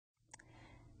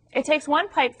It takes one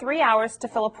pipe 3 hours to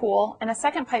fill a pool and a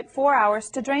second pipe 4 hours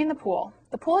to drain the pool.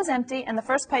 The pool is empty and the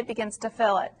first pipe begins to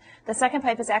fill it. The second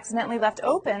pipe is accidentally left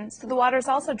open, so the water is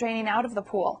also draining out of the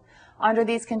pool. Under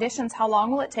these conditions, how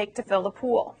long will it take to fill the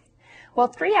pool? Well,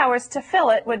 3 hours to fill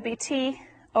it would be T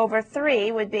over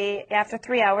 3 would be, after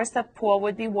 3 hours, the pool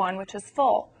would be 1, which is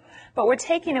full. But we're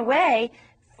taking away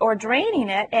or draining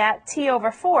it at T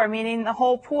over 4, meaning the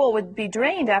whole pool would be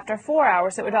drained after 4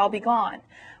 hours. It would all be gone.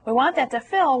 We want that to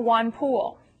fill one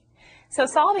pool. So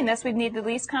solving this, we'd need the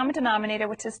least common denominator,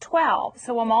 which is 12.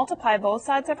 So we'll multiply both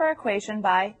sides of our equation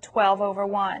by 12 over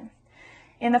 1.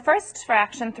 In the first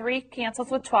fraction, 3 cancels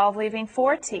with 12, leaving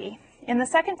 4t. In the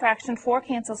second fraction, 4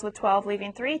 cancels with 12,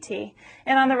 leaving 3t.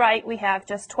 And on the right, we have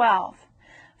just 12.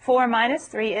 4 minus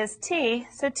 3 is t,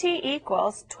 so t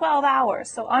equals 12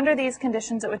 hours. So under these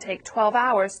conditions, it would take 12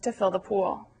 hours to fill the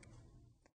pool.